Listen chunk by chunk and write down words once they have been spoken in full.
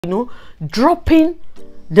dropping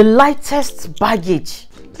the lightest baggage.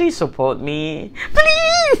 Please support me,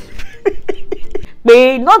 please.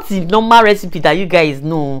 But not the normal recipe that you guys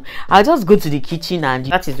know. I'll just go to the kitchen, and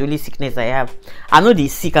that is the only sickness I have. I know they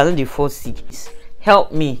sick, I know they fall sick.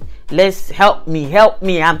 Help me, help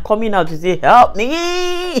me. I'm coming out to say help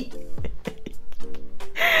me.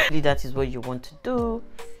 That is what you want to do,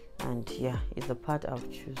 and yeah, it's the part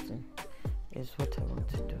I've chosen. It's what I want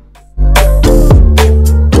to do.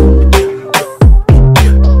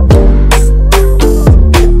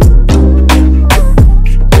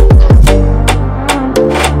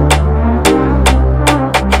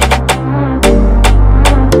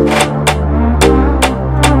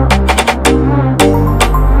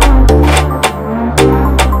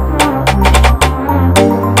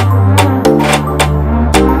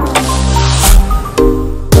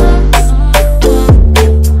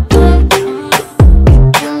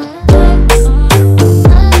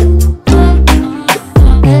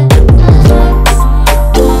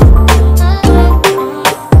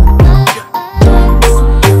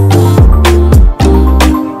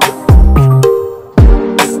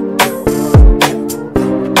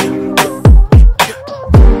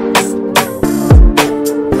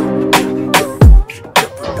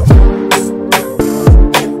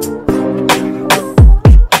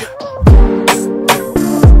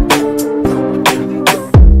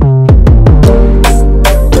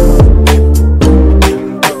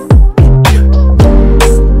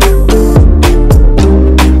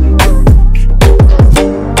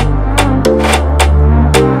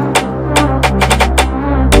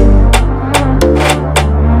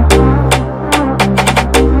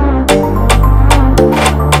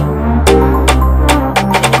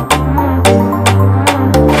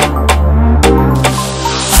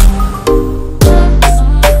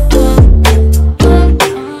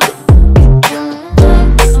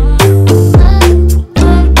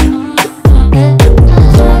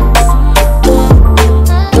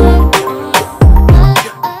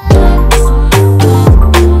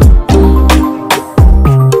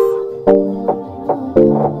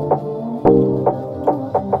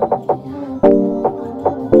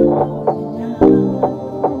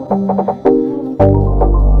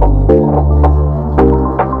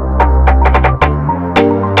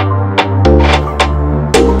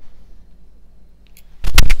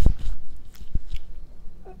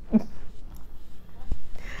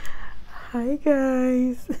 Hi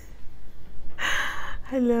guys.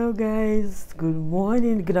 Hello guys, good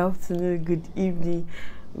morning, good afternoon, good evening,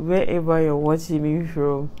 wherever you're watching me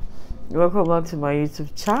from. Welcome back to my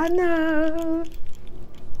YouTube channel.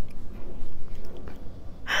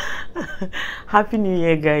 Happy New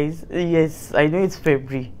Year guys. Yes, I know it's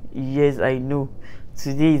February. Yes, I know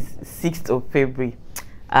today is 6th of February.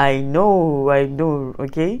 I know,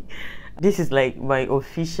 okay. This is like my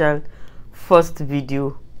official first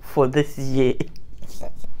video for this year.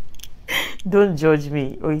 Don't judge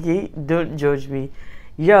me, okay? Don't judge me.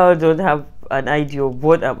 Y'all don't have an idea of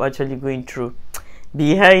what I'm actually going through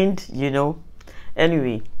behind,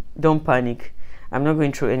 Anyway, don't panic. I'm not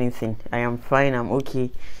going through anything. I am fine. I'm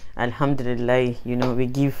okay. Alhamdulillah. We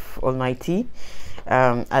give Almighty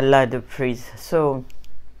Allah the praise. So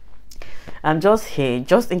I'm just here,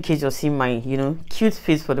 just in case you're seeing my, cute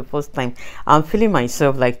face for the first time. I'm feeling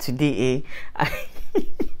myself like today,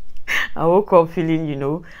 I woke up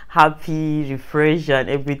feeling, happy, refreshed, and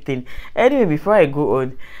everything. Anyway, before I go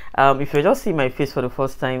on, if you just see my face for the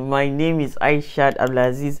first time, my name is Aishat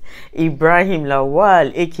Abdulaziz Ibrahim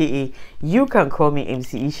Lawal, aka you can call me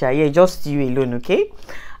Mceesha. Yeah, just you alone, okay?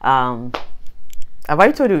 Have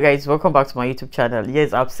I told you guys welcome back to my YouTube channel?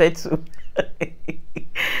 Yes, I've said so.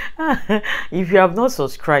 If you have not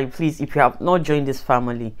subscribed, please, if you have not joined this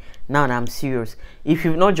family, now I'm serious, if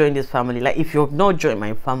you've not joined this family, like if you have not joined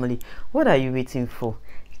my family, what are you waiting for?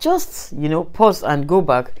 Just pause and go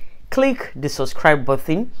back, click the subscribe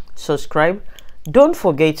button, subscribe. Don't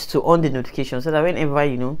forget to on the notification so that whenever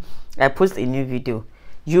I post a new video,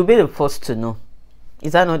 you'll be the first to know.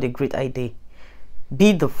 Is that not a great idea?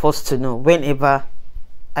 Be the first to know whenever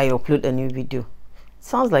I upload a new video.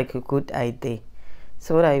 Sounds like a good idea.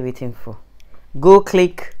 So what are you waiting for? Go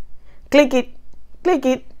click it.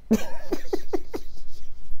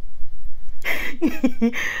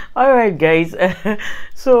 All right guys,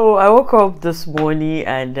 so I woke up this morning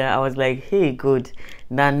and I was like, hey, good,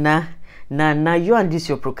 Nana, you and this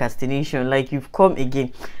your procrastination, like you've come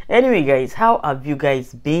again. Anyway guys, how have you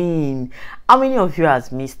guys been? How many of you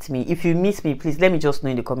has missed me? If you missed me, please let me just know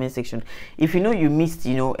in the comment section. If you know you missed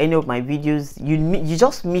any of my videos, you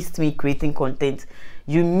just missed me creating content,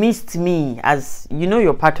 you missed me. As you know,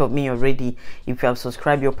 you're part of me already. If you have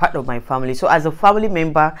subscribed, you're part of my family. So as a family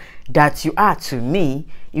member that you are to me,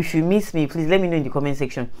 if you miss me, please let me know in the comment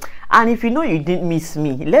section. And if you know you didn't miss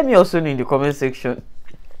me, let me also know in the comment section.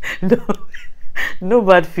 No, no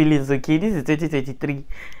bad feelings, okay? This is 2023.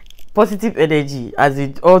 Positive energy as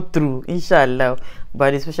it all through, inshallah, by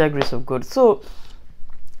the special grace of God. So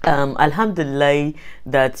alhamdulillah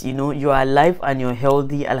that you are alive and you're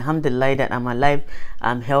healthy. Alhamdulillah that I'm alive,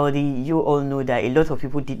 I'm healthy. You all know that a lot of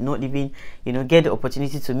people did not even get the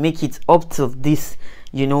opportunity to make it up to this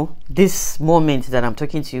this moment that I'm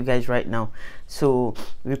talking to you guys right now. So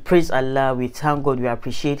we praise Allah, we thank God, we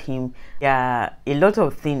appreciate him. Yeah, a lot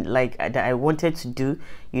of things like that I wanted to do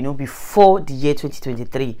before the year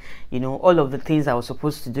 2023, all of the things I was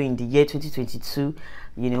supposed to do in the year 2022,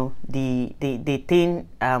 the thing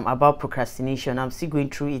about procrastination, I'm still going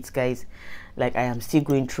through it, guys. Like, I am still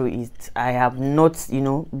going through it. I have not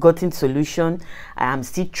gotten solution. I am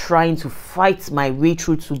still trying to fight my way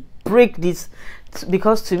through to break this,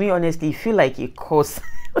 because to me, honestly, I feel like a curse.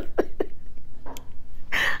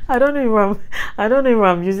 I don't know if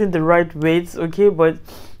I'm using the right words, okay, but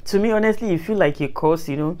to me, honestly, you feel like a course.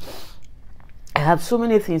 I have so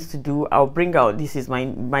many things to do. I'll bring out, this is my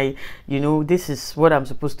this is what I'm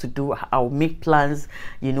supposed to do. I'll make plans,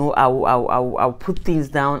 I'll put things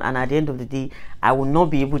down, and at the end of the day, I will not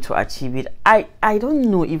be able to achieve it. I don't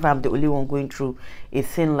know if I'm the only one going through a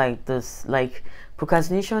thing like this. Like,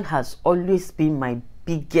 procrastination has always been my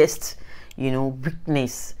biggest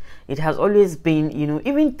weakness. It has always been,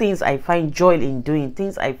 even things I find joy in doing,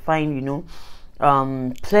 things I find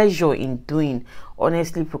pleasure in doing.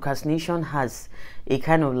 Honestly, procrastination has a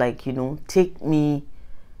kind of like take me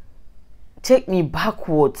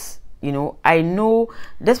backwards. I know,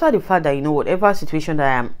 despite the fact that whatever situation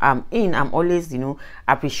that I'm in, I'm always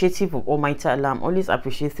appreciative of Almighty Allah. I'm always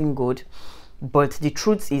appreciating God. But the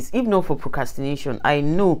truth is, if not for procrastination, I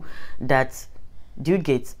know that, do you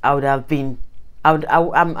get, I would have been,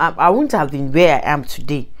 I wouldn't have been where I am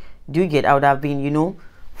today. Do you get? I would have been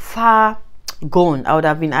far gone. I would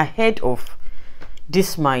have been ahead of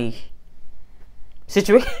this my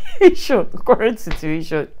situation, current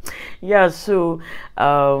situation. Yeah, so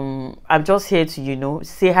I'm just here to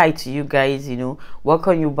say hi to you guys,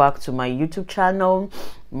 welcome you back to my YouTube channel,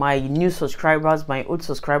 my new subscribers, my old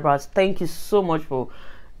subscribers. Thank you so much for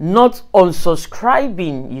not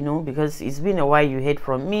unsubscribing, because it's been a while you heard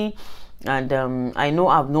from me. And I know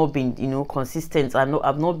I've not been consistent. I know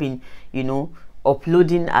I've not been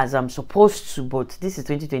uploading as I'm supposed to, but this is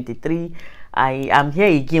 2023. I am here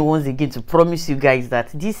again, once again, to promise you guys that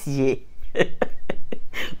this year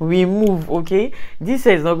we move, okay? This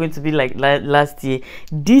year is not going to be like last year.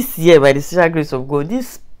 This year, by the special grace of God,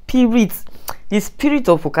 the spirit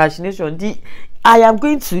of procrastination, I am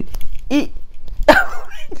going to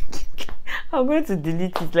I'm going to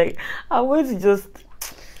delete it. Like, I'm going to just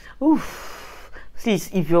please,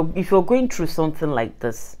 if you're going through something like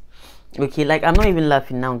this, okay, like, I'm not even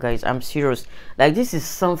laughing now, guys, I'm serious. Like, this is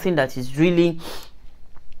something that is really,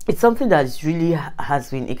 it's something that is really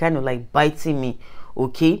has been a kind of like biting me,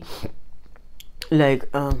 okay? Like,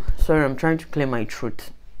 sorry, I'm trying to clear my throat.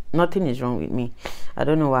 Nothing is wrong with me. I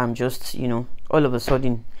don't know why I'm just all of a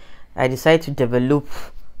sudden I decide to develop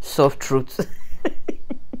soft throat.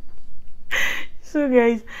 So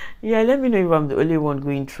guys, yeah, let me know if I'm the only one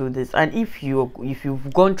going through this, and if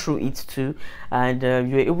you've gone through it too, and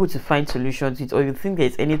you're able to find solutions to it, or you think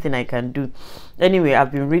there's anything I can do. Anyway,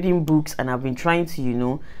 I've been reading books and I've been trying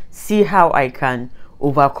to see how I can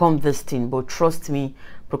overcome this thing. But trust me,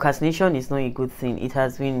 procrastination is not a good thing. It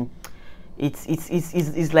has been,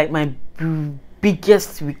 it's like my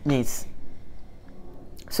biggest weakness.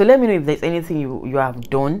 So let me know if there's anything you have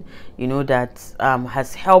done that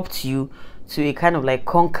has helped you to a kind of like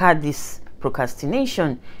conquer this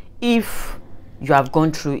procrastination. If you have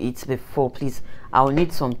gone through it before, please, I'll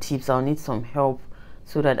need some tips, I'll need some help,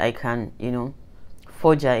 so that I can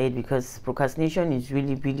forge ahead, because procrastination is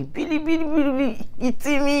really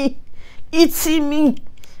eating me.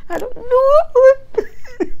 I don't know.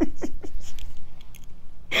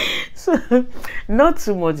 So not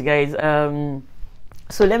too much, guys.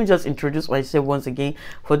 So let me just introduce myself once again,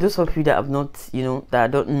 for those of you that have not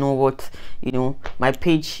that don't know what my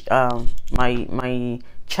page, my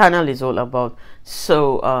channel is all about.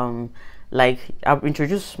 So like, I've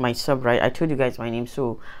introduced myself, right? I told you guys my name.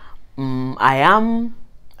 So I am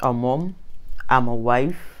a mom, I'm a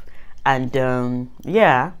wife, and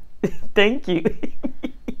yeah. Thank you.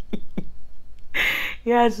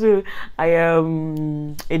 Yeah, so I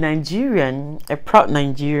am a Nigerian, a proud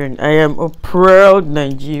Nigerian. I am a proud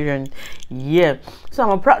Nigerian. Yeah. So I'm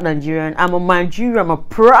a proud Nigerian. I'm a Nigerian. I'm a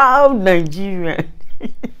proud Nigerian.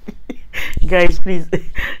 Guys, please,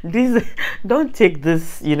 this don't take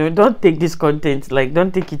this, don't take this content, like,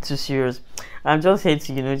 don't take it too serious. I'm just here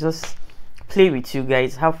to, just play with you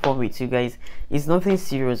guys, have fun with you guys. It's nothing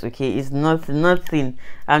serious, okay? It's nothing.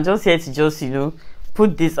 I'm just here to just,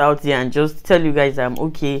 put this out there and just tell you guys I'm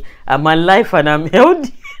okay, I'm alive, and I'm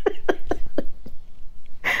healthy.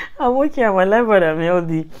 I'm okay, I'm alive, and I'm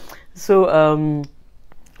healthy. So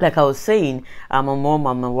like I was saying, I'm a mom,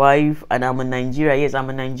 I'm a wife, and I'm a Nigerian. Yes, I'm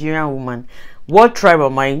a Nigerian woman. What tribe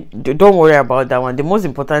am I? Don't worry about that one. The most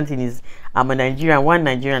important thing is I'm a Nigerian, one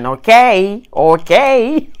Nigerian. Okay,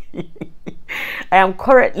 okay. I am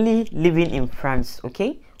currently living in France,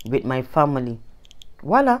 okay, with my family.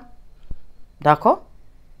 Voila. D'accord?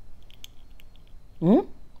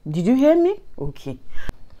 Did you hear me? Okay.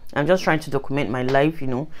 I'm just trying to document my life,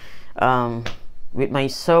 with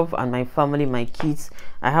myself and my family, my kids.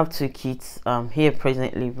 I have 2 kids here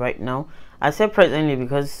presently right now. I say presently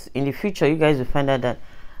because in the future you guys will find out that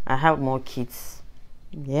I have more kids.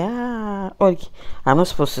 Yeah. Okay. I'm not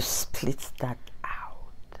supposed to split that out.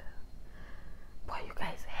 But you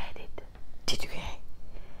guys heard it. Did you hear?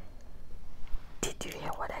 Did you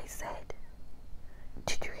hear what I said?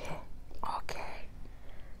 Did you hear? Okay.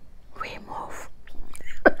 We move.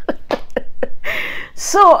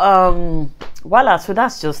 So voila, so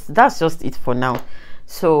that's just it for now.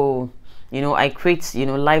 So I create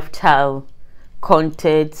lifestyle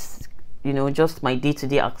content, just my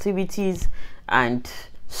day-to-day activities and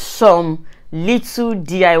some little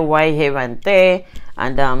DIY here and there.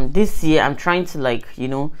 And this year I'm trying to, like,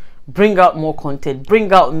 bring out more content,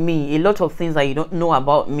 bring out me, a lot of things that you don't know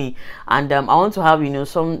about me. And I want to have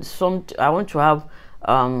I want to have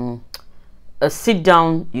a sit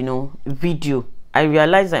down video. I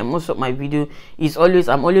realize that most of my video is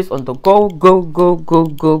I'm always on the go.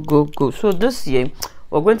 So this year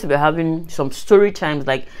we're going to be having some story times.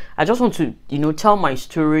 Like, I just want to tell my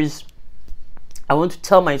stories. I want to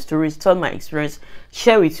tell my stories, tell my experience,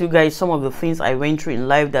 share with you guys some of the things I went through in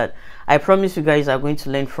life that I promise you guys are going to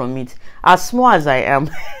learn from it. As small as I am,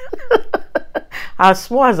 as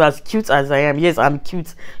small as cute as I am. Yes, I'm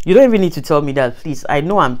cute. You don't even need to tell me that, please. I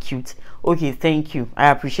know I'm cute. Okay, thank you. I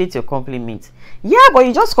appreciate your compliment. Yeah, but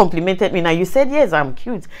you just complimented me now. You said yes, I'm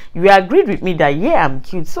cute. You agreed with me that yeah, I'm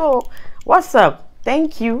cute. So what's up?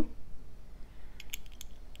 Thank you.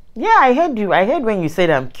 Yeah, I heard you. I heard when you said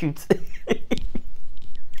I'm cute.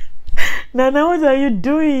 Nana, what are you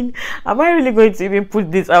doing? Am I really going to even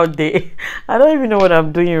put this out there? I don't even know what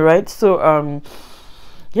I'm doing, right? So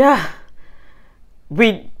yeah,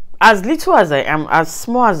 with as little as I am, as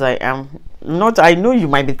small as I am, I know you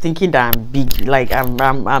might be thinking that I'm big, like I'm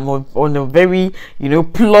on a very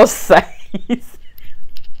plus size.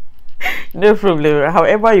 No problem,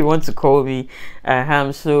 however you want to call me.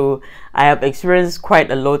 So I have experienced quite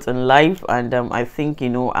a lot in life, and I think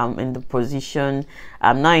I'm in the position,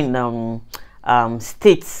 I'm now in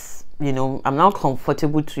states, I'm now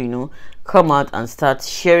comfortable to come out and start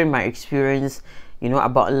sharing my experience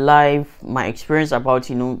about life, my experience about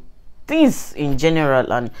things in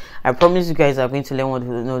general. And I promise you guys are going to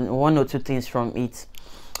learn one or two things from it.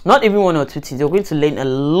 Not even one or two things, you're going to learn a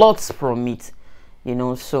lot from it.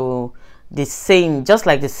 So the saying, just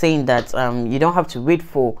like the saying that you don't have to wait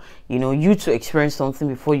for you to experience something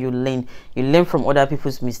before you learn. You learn from other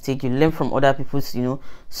people's mistakes, you learn from other people's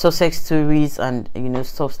success stories, and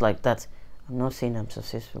stuff like that. I'm not saying I'm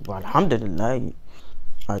successful, but alhamdulillah,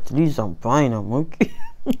 at least I'm fine, I'm okay.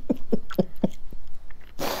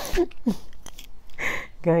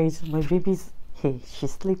 Guys, my baby's here,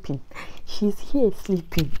 she's sleeping, she's here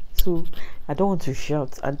sleeping, so I don't want to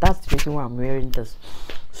shout, and that's the reason why I'm wearing this.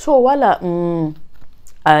 So while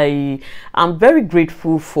I am very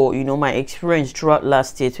grateful for my experience throughout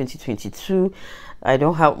last year 2022. I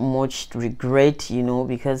don't have much regret,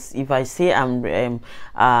 because if I say I'm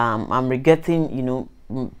regretting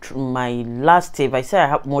my last year, if I say I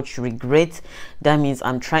have much regret, that means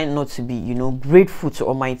I'm trying not to be grateful to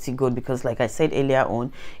Almighty God, because like I said earlier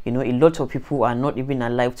on, a lot of people are not even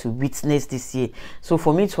alive to witness this year. So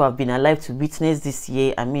for me to have been alive to witness this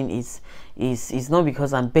year, I mean, it's not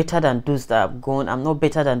because I'm better than those that have gone. I'm not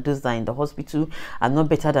better than those that are in the hospital. I'm not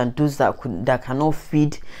better than those that cannot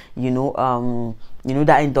feed, that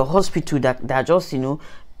are in the hospital, that are just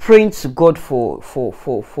praying to God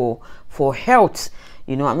for health.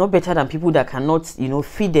 I'm not better than people that cannot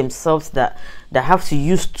feed themselves, that have to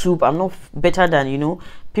use tube. I'm not better than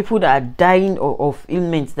people that are dying of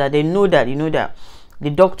ailments, that they know that that The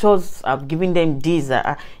doctors have given them days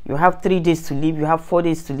that you have 3 days to live, you have 4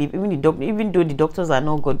 days to live. Even though the doctors are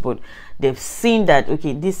not God, but they've seen that,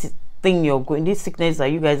 okay, this thing you're going, this sickness that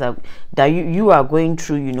you guys are, that you are going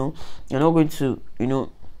through, you know, you're not going to, you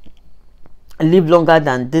know, live longer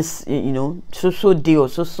than this, you know, so day or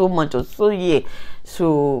so month or so year.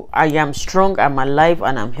 So I am strong, I'm alive,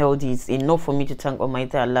 and I'm healthy. It's enough for me to thank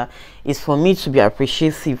Almighty Allah. It's for me to be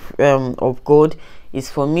appreciative of God. It's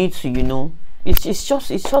for me to, you know, it's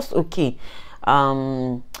just okay.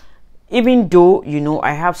 Even though, you know,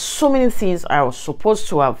 I have so many things I was supposed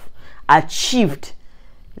to have achieved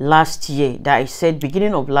last year, that I said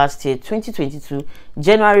beginning of last year, 2022,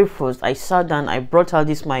 January 1st, I sat down, I brought out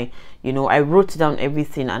this, my, you know, I wrote down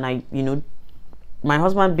everything, and I, you know, my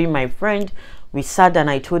husband being my friend, we sat down,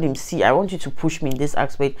 I told him, see, I want you to push me in this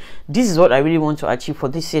aspect. This is what I really want to achieve for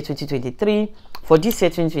this year 2023, for this year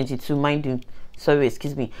 2022, mind you, sorry,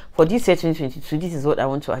 excuse me, for this year 2022, this is what I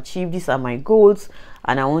want to achieve, these are my goals,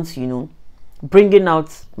 and I want to, you know, bringing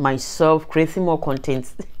out myself, creating more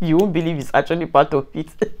content. You won't believe it's actually part of it.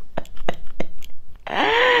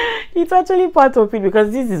 It's actually part of it,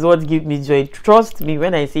 because this is what gives me joy. Trust me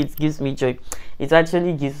when I say it gives me joy. It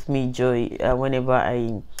actually gives me joy whenever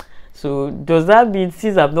I. So does that mean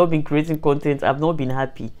since I've not been creating content, I've not been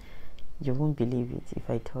happy? You won't believe it if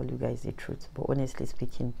I tell you guys the truth. But honestly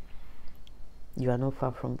speaking, you are not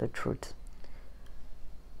far from the truth.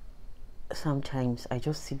 Sometimes I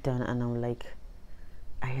just sit down and I'm like,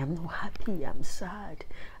 I am not happy, I'm sad.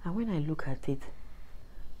 And when I look at it,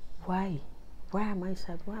 why am I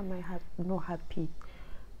sad? Why am I not happy?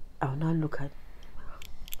 I'll now look at,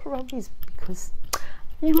 probably it's because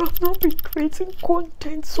you have not been creating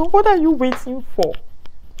content. So what are you waiting for?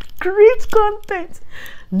 Create content.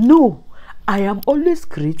 No, I am always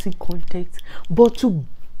creating content, but to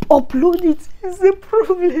upload it is the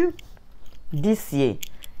problem. This year,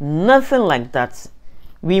 nothing like that.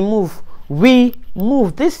 We move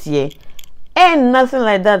this year, and nothing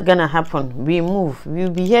like that gonna happen. We move,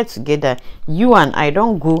 we'll be here together, you and I.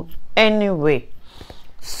 Don't go anywhere.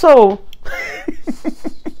 So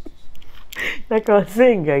like I was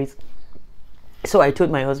saying, guys, so I told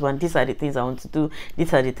my husband, these are the things I want to do,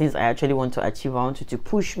 these are the things I actually want to achieve. I want you to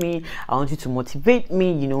push me, I want you to motivate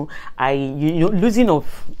me. You know, losing of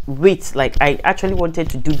weight, like I actually wanted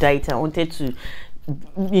to do diet. I wanted to,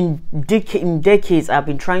 in decades I've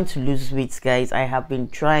been trying to lose weight, guys. I have been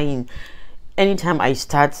trying. Anytime I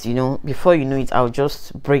start, you know, before you know it, I'll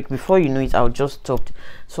just break. Before you know it, I'll just stop.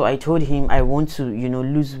 So I told him I want to, you know,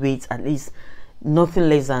 lose weight, at least nothing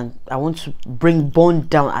less than, I want to bring bone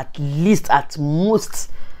down at least, at most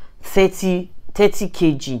 30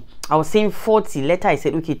 kg. I was saying 40. Later I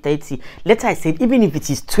said okay, 30. Later I said even if it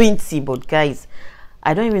is 20. But guys,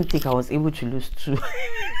 I don't even think I was able to lose 2.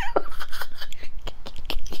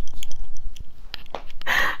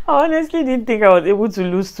 I honestly didn't think I was able to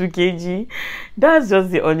lose 2 kg. That's just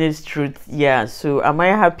the honest truth. Yeah. So am I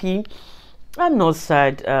happy? I'm not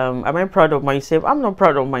sad. Am I proud of myself? I'm not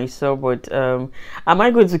proud of myself. But am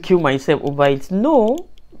I going to kill myself over it? No.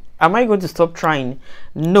 Am I going to stop trying?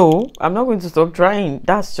 No, I'm not going to stop trying.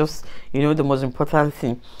 That's just, you know, the most important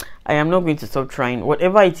thing. I am not going to stop trying.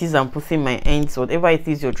 Whatever it is I'm putting my hands, whatever it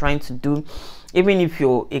is you're trying to do, even if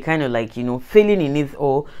you're a kind of like, you know, failing in it,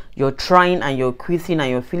 or you're trying and you're quitting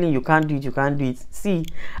and you're feeling you can't do it, you can't do it. See,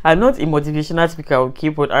 I'm not a motivational speaker, okay,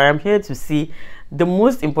 but I am here to say the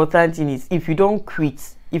most important thing is, if you don't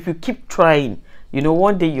quit, if you keep trying, you know,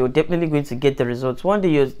 one day you're definitely going to get the results. One day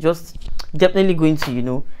you're just definitely going to, you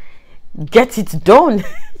know, get it done.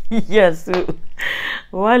 Yes. So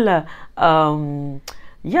voila.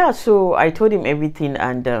 Yeah, so I told him everything,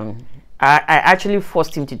 and I actually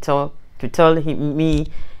forced him to tell me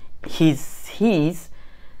his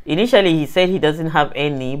initially he said he doesn't have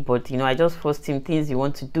any, but you know, I just forced him things you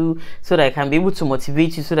want to do so that I can be able to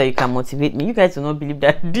motivate you, so that you can motivate me. You guys do not believe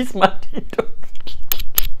that this man did not.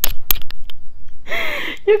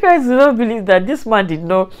 You guys do not believe that this man did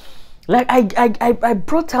not, like, I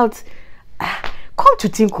brought out, come to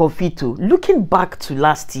think of it too, looking back to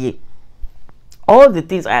last year, all the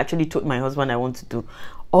things I actually told my husband I want to do,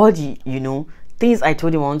 all the, you know, things I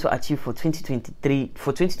told him I want to achieve for 2023,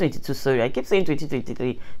 for 2022, sorry, I keep saying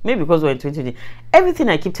 2023, maybe because we're in 2020, everything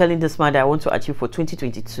I keep telling this man that I want to achieve for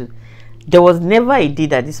 2022, there was never a day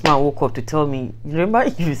that this man woke up to tell me, remember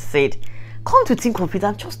you said, come to think of it,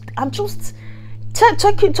 I'm just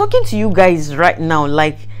talking to you guys right now,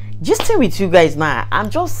 like, just with you guys now, I'm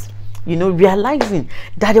just, you know, realizing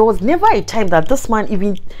that there was never a time that this man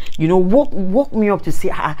even, you know, woke me up to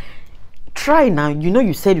say, try now, you know,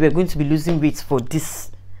 you said you were going to be losing weight for this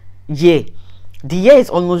year, the year is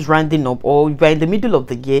almost rounding up, or you're in the middle of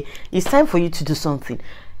the year, it's time for you to do something.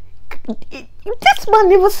 This man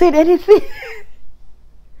never said anything.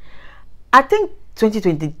 I think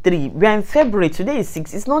 2023, we are in February, today is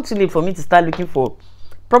 6. It's not too late for me to start looking for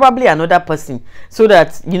probably another person, so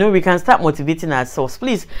that, you know, we can start motivating ourselves.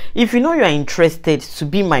 Please, if you know you are interested to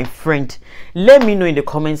be my friend, let me know in the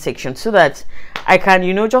comment section, so that I can,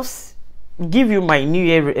 you know, just give you my new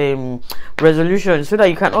year resolution, so that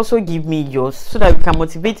you can also give me yours, so that we can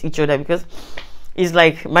motivate each other. Because it's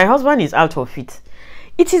like my husband is out of it.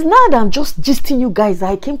 It is now that I'm just gisting you guys that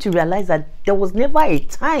I came to realize that there was never a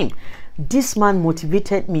time this man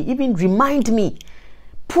motivated me, even remind me,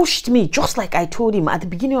 pushed me, just like I told him at the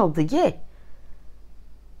beginning of the year.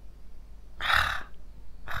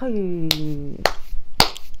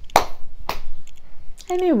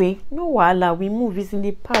 Anyway, no wala, we move. It's in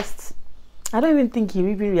the past. I don't even think he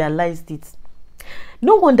even realized it.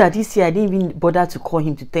 No wonder this year I didn't even bother to call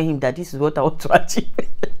him to tell him that this is what I want to achieve.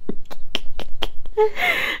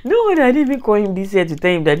 No wonder I didn't even call him this year to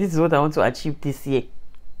tell him that this is what I want to achieve this year.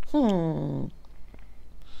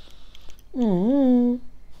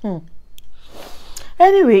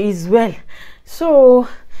 Anyway, it's well. So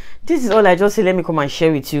this is all I just say. Let me come and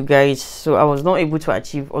share with you guys. So I was not able to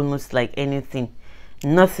achieve almost like anything.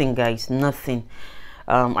 Nothing, guys, nothing.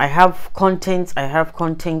 I have content.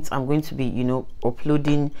 I'm going to be, you know,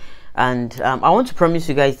 uploading, and I want to promise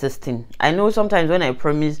you guys this thing. I know sometimes when I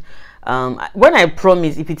promise,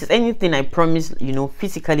 if it is anything, I promise, you know,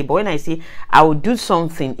 physically. But when I say I will do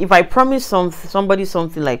something, if I promise somebody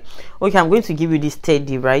something like, okay, I'm going to give you this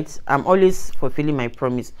 30, right? I'm always fulfilling my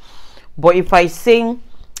promise. But if I say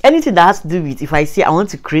anything that has to do with, if I say I want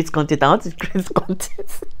to create content,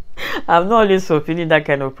 I'm not always fulfilling that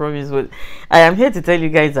kind of promise. But I am here to tell you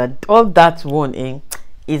guys that all that one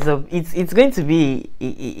it's going to be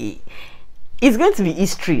it's going to be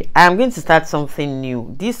history. I am going to start something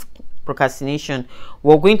new. This procrastination,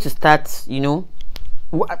 we're going to start, you know,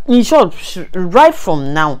 in short, right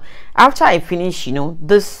from now, after I finish, you know,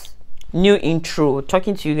 this new intro,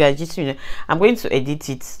 talking to you guys, just, you know, I'm going to edit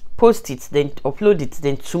it, post it, then upload it.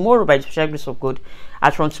 Then tomorrow, by the special grace of God,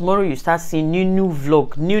 as from tomorrow, you start seeing new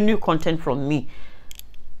vlog, new content from me.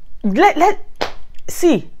 Let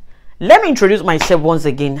me introduce myself once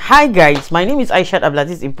again. Hi guys, my name is Aishat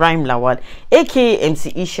Abdulaziz Ibrahim Lawal, aka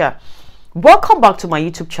Mceesha. Welcome back to my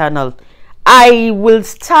YouTube channel. I will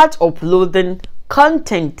start uploading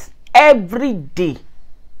content every day.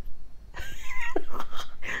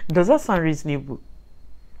 Does that sound reasonable?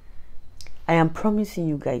 I am promising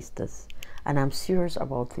you guys this, and I'm serious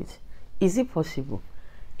about it. Is it possible?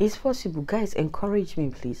 It's possible. Guys, encourage me,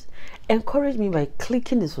 please. Encourage me by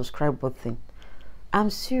clicking the subscribe button. I'm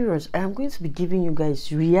serious. I am going to be giving you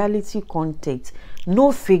guys reality content,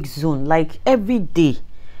 no fake zone, like every day,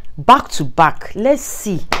 back to back. Let's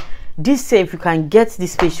see this year if you can get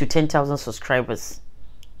this page to 10,000 subscribers.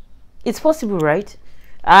 It's possible, right?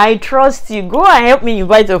 I trust you. Go and help me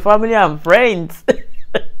invite your family and friends.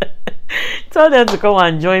 Tell them to come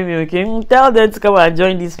and join me, okay? Tell them to come and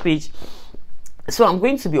join this page. So I'm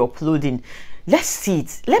going to be uploading. Let's see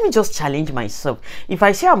it. Let me just challenge myself. If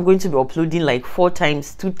I say I'm going to be uploading like 4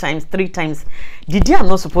 times, 2 times, 3 times, the day I'm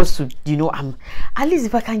not supposed to, you know, at least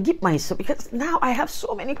if I can keep myself, because now I have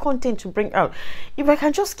so many content to bring out. If I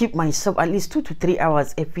can just keep myself at least 2 to 3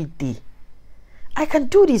 hours every day, I can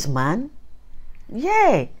do this, man.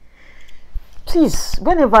 Yeah. Please,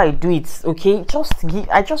 whenever I do it, okay,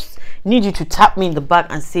 I just need you to tap me in the back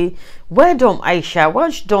and say, well done, Aisha,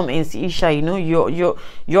 well done, Mceesha. You know,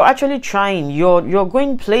 you're actually trying, you're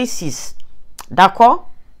going places. D'accord?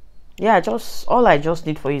 Yeah, all I just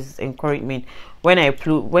need for you is encouragement when I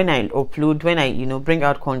upload, when I you know, bring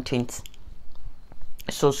out content.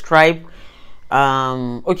 Subscribe.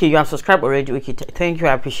 Okay, you have subscribed already. Okay, thank you,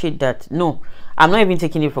 I appreciate that. No, I'm not even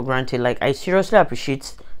taking it for granted. Like, I seriously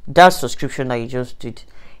appreciate that subscription that you just did.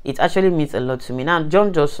 It actually means a lot to me. Now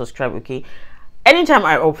don't just subscribe, okay? Anytime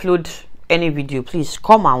I upload any video, please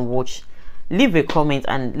come and watch, leave a comment,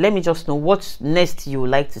 and let me just know what next you would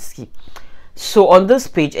like to see. So on this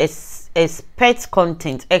page, expect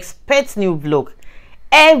content, expect new vlog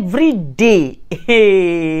every day.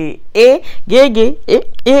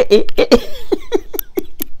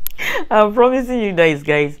 I'm promising you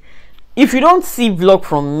guys, if you don't see vlog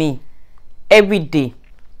from me every day,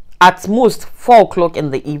 at most 4 o'clock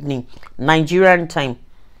in the evening, Nigerian time,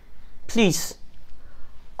 please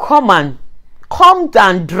come and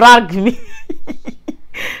drag me.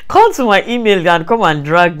 Come to my email and come and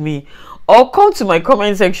drag me, or come to my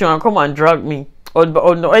comment section and come and drag me,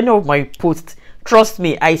 or any of my posts Trust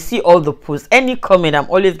me, I see all the posts. Any comment, I'm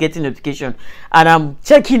always getting notification, and I'm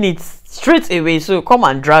checking it straight away. So come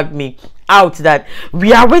and drag me out that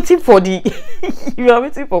we are waiting for the we are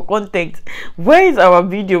waiting for content. Where is our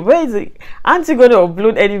video? Where is it? Aren't you going to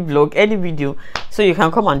upload any vlog, any video? So you can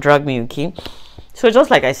come and drag me, okay? So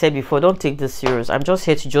just like I said before, don't take this serious. I'm just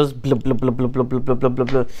here to just blah blah blah blah blah blah blah blah blah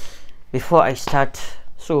blah before I start.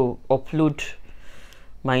 So upload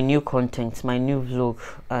my new content, my new vlog,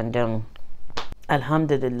 and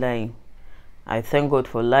alhamdulillah, I thank God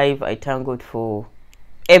for life. I thank God for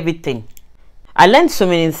everything. I learned so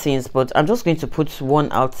many things, but I'm just going to put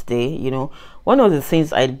one out there. You know, one of the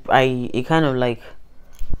things I kind of like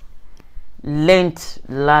learned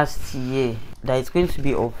last year that is going to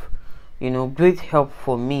be of, you know, great help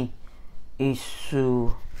for me is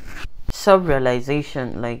to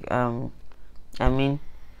self-realization. Like I mean,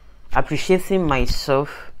 appreciating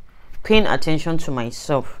myself, paying attention to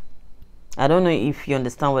myself. I don't know if you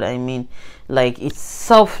understand what I mean. Like, it's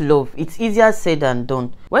self-love. It's easier said than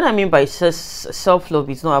done. What I mean by self-love,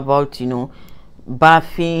 it's not about, you know,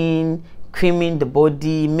 bathing, creaming the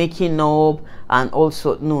body, making up, and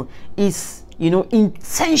also, no, it's, you know,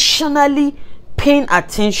 intentionally paying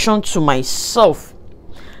attention to myself,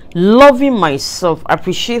 loving myself,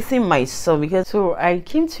 appreciating myself. Because so I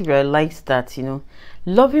came to realize that, you know,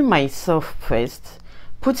 loving myself first,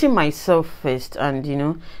 putting myself first, and, you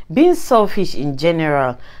know, being selfish in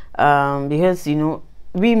general, because, you know,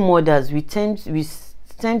 we mothers, we tend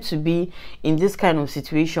to be in this kind of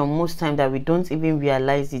situation most time that we don't even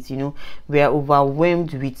realize it. You know, we are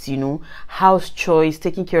overwhelmed with, you know, house chores,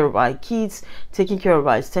 taking care of our kids, taking care of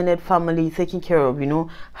our extended family, taking care of, you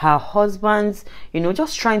know, our husbands, you know,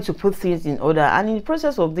 just trying to put things in order. And in the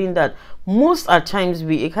process of doing that, most at times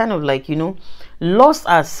we kind of like, you know, lost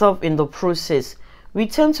ourselves in the process. We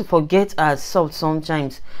tend to forget ourselves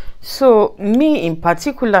sometimes. So me in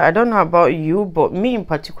particular, I don't know about you, but me in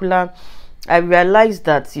particular, I realized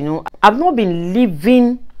that, you know, I've not been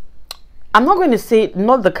living, I'm not going to say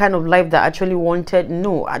not the kind of life that I actually wanted.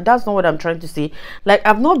 No, that's not what I'm trying to say. Like,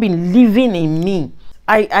 I've not been living in me.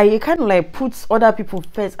 I kind of like put other people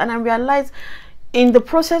first, and I realized in the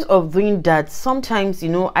process of doing that, sometimes, you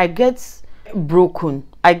know, I get broken.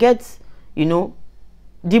 I get, you know,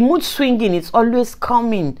 the mood swinging is always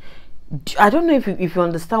coming. I don't know if you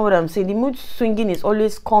understand what I'm saying. The mood swinging is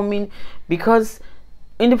always coming because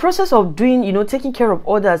in the process of doing, you know, taking care of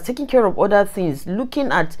others, taking care of other things,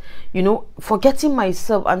 looking at, you know, forgetting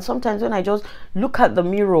myself. And sometimes when I just look at the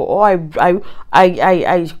mirror, or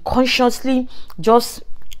I consciously just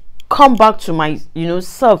come back to my, you know,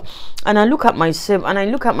 self, and I look at myself, and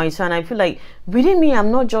I feel like within me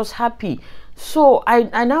I'm not just happy. So I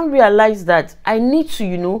now realize that I need to,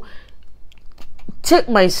 you know, take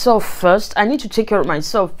myself first. I need to take care of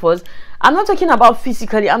myself first. I'm not talking about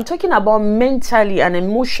physically, I'm talking about mentally and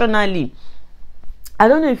emotionally. I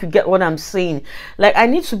don't know if you get what I'm saying. Like, I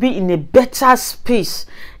need to be in a better space.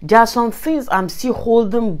 There are some things I'm still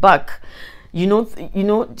holding back. You know,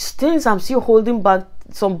 things I'm still holding back,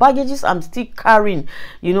 some baggages I'm still carrying,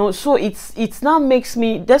 you know. So it's now makes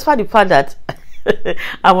me, despite the fact that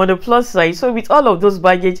I'm on the plus side, so with all of those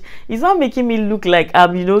baggage, it's not making me look like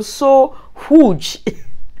I'm, you know, so huge.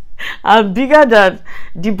 I'm bigger than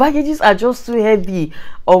the baggages are just too heavy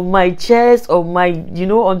on my chest, on my, you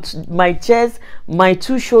know, on my chest, my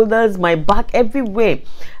two shoulders, my back, everywhere.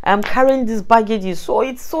 I'm carrying these baggages, so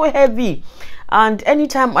it's so heavy. And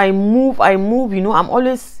anytime I move, you know, I'm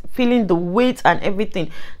always feeling the weight and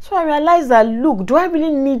everything. So I realized that, look, do I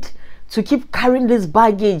really need to keep carrying this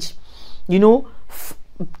baggage, you know,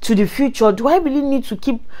 to the future? Do I really need to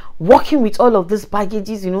keep working with all of these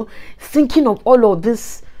baggages, you know, thinking of all of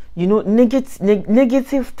this, you know,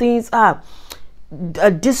 negative things?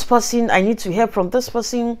 This person, I need to hear from this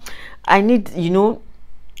person, I need, you know,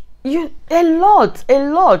 a lot.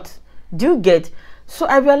 Do you get? So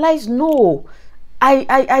I realized, no,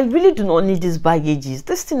 I really do not need these baggages.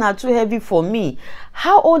 This thing are too heavy for me.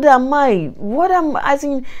 How old am I? What am I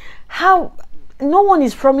asking? How? No one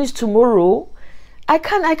is promised tomorrow. I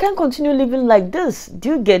can't continue living like this. Do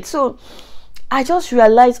you get? So I just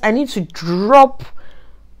realized I need to drop,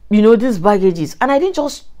 you know, these baggages. And I didn't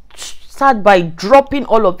just start by dropping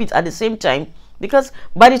all of it at the same time, because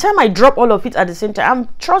by the time I drop all of it at the same time,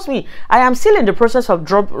 trust me, I am still in the process of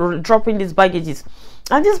dropping these baggages.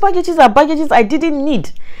 And these baggages are baggages I didn't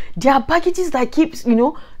need. They are baggages that keeps, you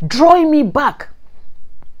know, drawing me back.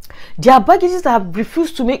 They are baggages that have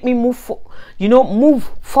refused to make me move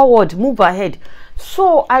forward, move ahead.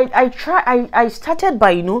 So I started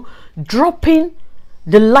by, you know, dropping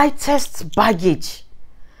the lightest baggage.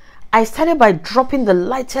 I started by dropping the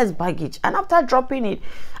lightest baggage, and after dropping it,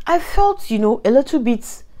 I felt, you know, a little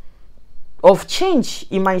bit of change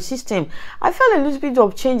in my system. I felt a little bit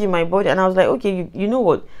of change in my body, and I was like, okay, you know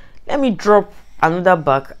what, let me drop another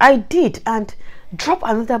bag. I did, and drop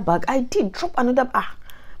another bag. I did drop another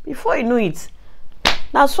before you know it,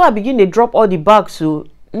 now so I begin to drop all the bags. So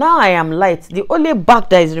now I am light. The only bag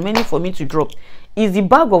that is remaining for me to drop is the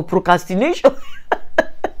bag of procrastination.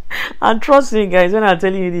 And trust me guys, when I'm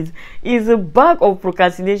telling you this, it's a bag of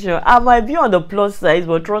procrastination. I might be on the plus size,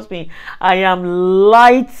 but trust me, I am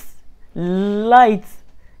light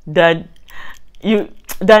than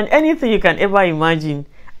anything you can ever imagine.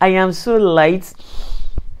 I am so light.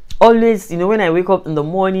 Always, you know, when I wake up in the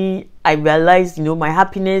morning, I realize, you know, my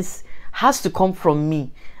happiness has to come from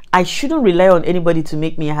me. I shouldn't rely on anybody to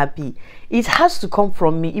make me happy. It has to come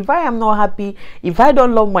from me. If I am not happy, if I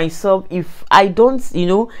don't love myself, if I don't, you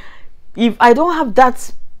know, if I don't have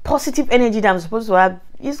that positive energy that I'm supposed to have,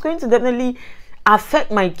 it's going to definitely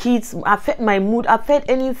affect my kids, affect my mood, affect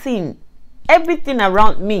anything, everything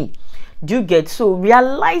around me. Do you get? So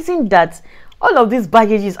realizing that all of these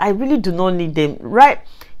baggages, I really do not need them, right?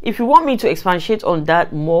 If you want me to expatiate on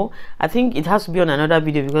that more, I think it has to be on another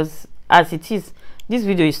video, because as it is, this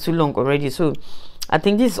video is too long already. So I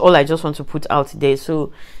think this is all I just want to put out there.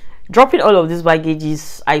 So dropping all of these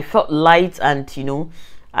baggages, I felt light, and you know,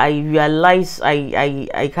 I realized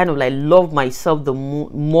I kind of like love myself the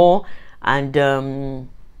more, and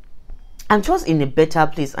I'm just in a better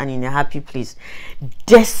place and in a happy place,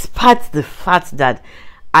 despite the fact that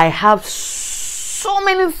I have so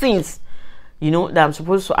many things, you know, that I'm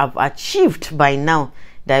supposed to have achieved by now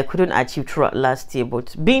that I couldn't achieve throughout last year.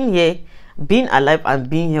 But being here, being alive, and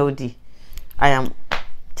being healthy, I am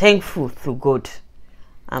thankful to God.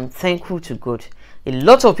 I'm thankful to God. A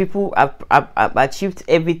lot of people have achieved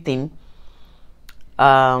everything. They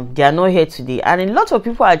are not here today, and a lot of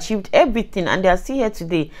people achieved everything and they are still here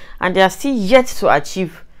today, and they are still yet to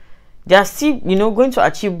achieve. They are still, you know, going to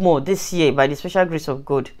achieve more this year by the special grace of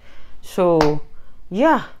God. So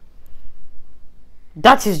yeah,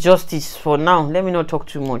 that is just it for now. Let me not talk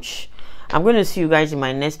too much. I'm going to see you guys in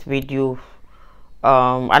my next video.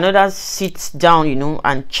 Another sit down, you know,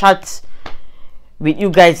 and chat with you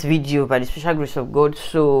guys video by the special grace of God.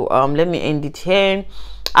 So let me end it here.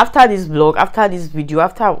 After this vlog, after this video,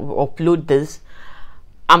 after I upload this,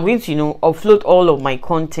 I'm going to, you know, upload all of my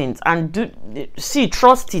content, and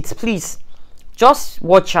trust it, please. Just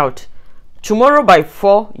watch out. Tomorrow by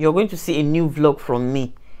 4, you're going to see a new vlog from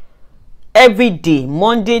me. Every day,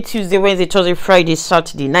 Monday, Tuesday, Wednesday, Thursday, Friday,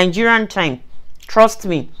 Saturday, Nigerian time. Trust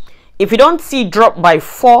me. If you don't see drop by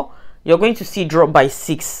 4, you're going to see drop by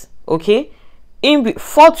 6. Okay? In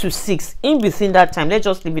 4 to 6, in between that time, let's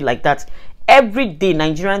just leave it like that. Every day,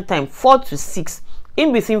 Nigerian time, 4 to 6.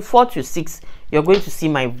 In between 4 to 6, you're going to see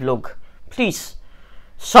my vlog. Please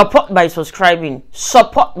support by subscribing,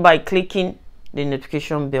 support by clicking the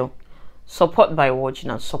notification bell, support by watching,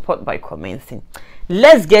 and support by commenting.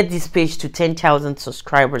 Let's get this page to 10,000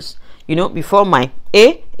 subscribers, you know, before my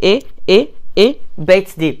birthday.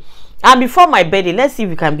 And before my birthday, let's see if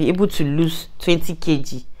we can be able to lose 20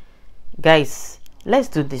 kg. Guys, let's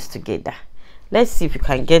do this together. Let's see if we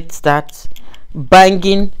can get that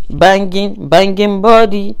banging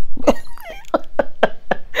body.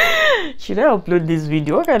 Should I upload this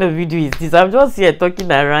video? What kind of video is this? I'm just here talking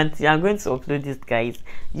and ranting. I'm going to upload this, guys.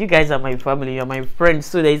 You guys are my family, you're my friends,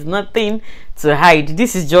 so there is nothing to hide.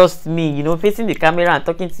 This is just me, you know, facing the camera and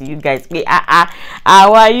talking to you guys. Hey,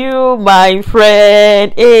 how are you, my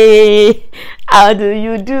friend? Hey, how do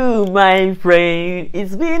you do, my friend?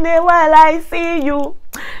 It's been a while I see you.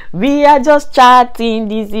 We are just chatting.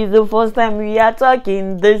 This is the first time we are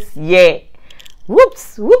talking this year.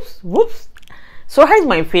 Whoops. So how's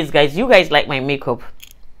my face, guys? You guys like my makeup?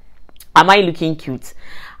 Am I looking cute?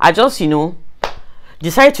 I just, you know,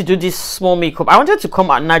 decided to do this small makeup. I wanted to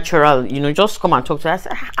come out natural, you know, just come and talk to her. I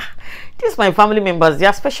said, these my family members, they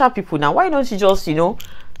are special people now. Why don't you just, you know,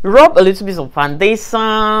 rub a little bit of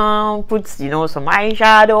foundation, put, you know, some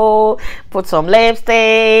eyeshadow, put some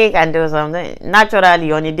lipstick, and do something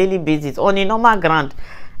naturally on a daily basis, on a normal ground.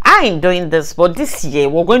 I am doing this, but this year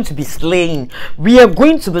we're going to be slaying. We are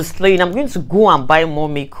going to be slaying. I'm going to go and buy more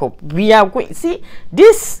makeup. We are going, see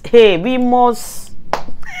this. Hey, we must.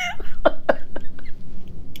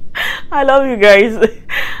 I love you guys.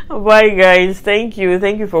 Bye guys. Thank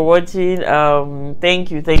you for watching. Thank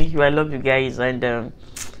you. I love you guys, and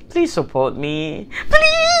please support me,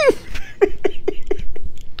 please.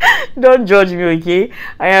 Don't judge me, okay?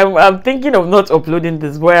 I'm thinking of not uploading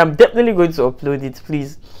this, but I'm definitely going to upload it.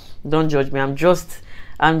 Please don't judge me. I'm just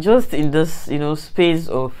in this, you know, space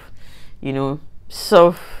of you know,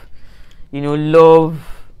 self, love.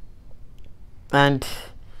 And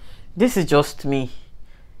this is just me,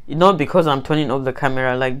 not because I'm turning off the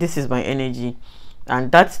camera. Like, this is my energy, and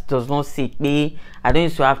that does not say me. I don't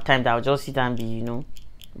used to have time that I'll just sit and be,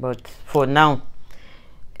 but for now,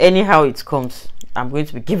 anyhow it comes, I'm going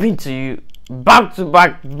to be giving to you back to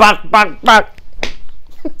back.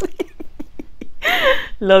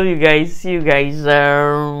 Love you guys. See you guys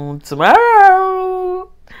tomorrow.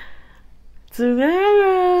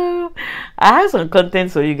 I have some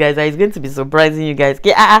content for you guys that is going to be surprising you guys.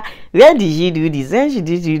 Where did she do this? When she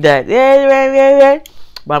did do that?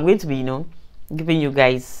 But I'm going to be, giving you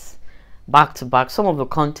guys back to back some of the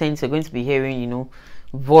contents you're going to be hearing,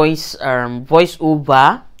 voice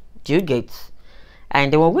over. Do you get?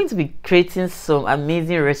 And then we're going to be creating some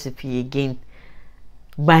amazing recipe again.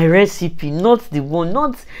 My recipe, not the one,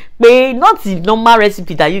 not the normal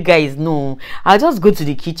recipe that you guys know. I'll just go to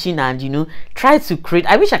the kitchen and try to create.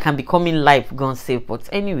 I wish I can be coming live, gone safe, but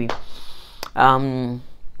anyway,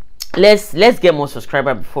 let's get more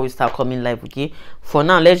subscribers before we start coming live. Okay, for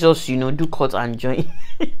now, let's just do cut and join.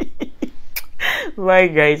 Bye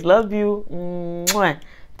guys, love you. Mwah.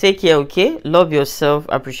 Take care. Okay, love yourself,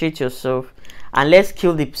 appreciate yourself, and let's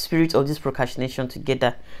kill the spirit of this procrastination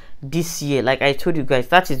together this year. Like I told you guys,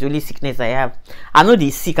 that is the only sickness I have. I know they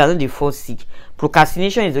sick, I know they fall sick.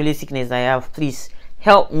 Procrastination is the only sickness I have. Please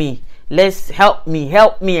help me. Let's help me.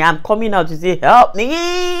 I'm coming out to say help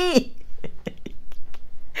me.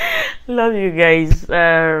 Love you guys.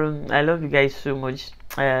 I love you guys so much.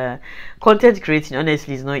 Content creating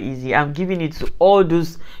honestly is not easy. I'm giving it to all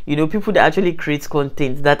those people that actually create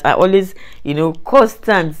content, that are always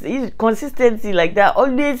consistency, like that,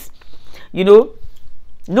 always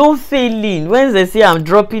no failing. When they say I'm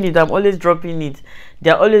dropping it, I'm always dropping it.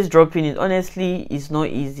 They're always dropping it. Honestly, it's not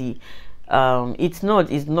easy. It's not,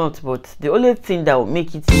 but the only thing that will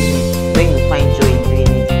make it easy is when you find joy in doing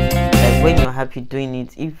it, like when you're happy doing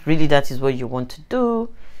it, if really that is what you want to do.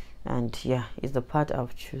 And yeah, it's the path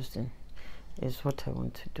I've chosen, is what I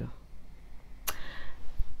want to do.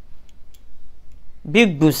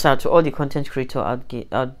 Big boost out to all the content creators out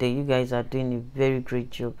there. You guys are doing a very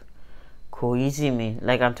great job. Cool, easy, man.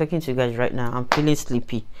 Like, I'm talking to you guys right now, I'm feeling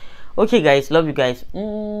sleepy. Okay guys, love you guys.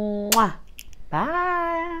 Mwah.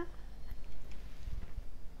 Bye.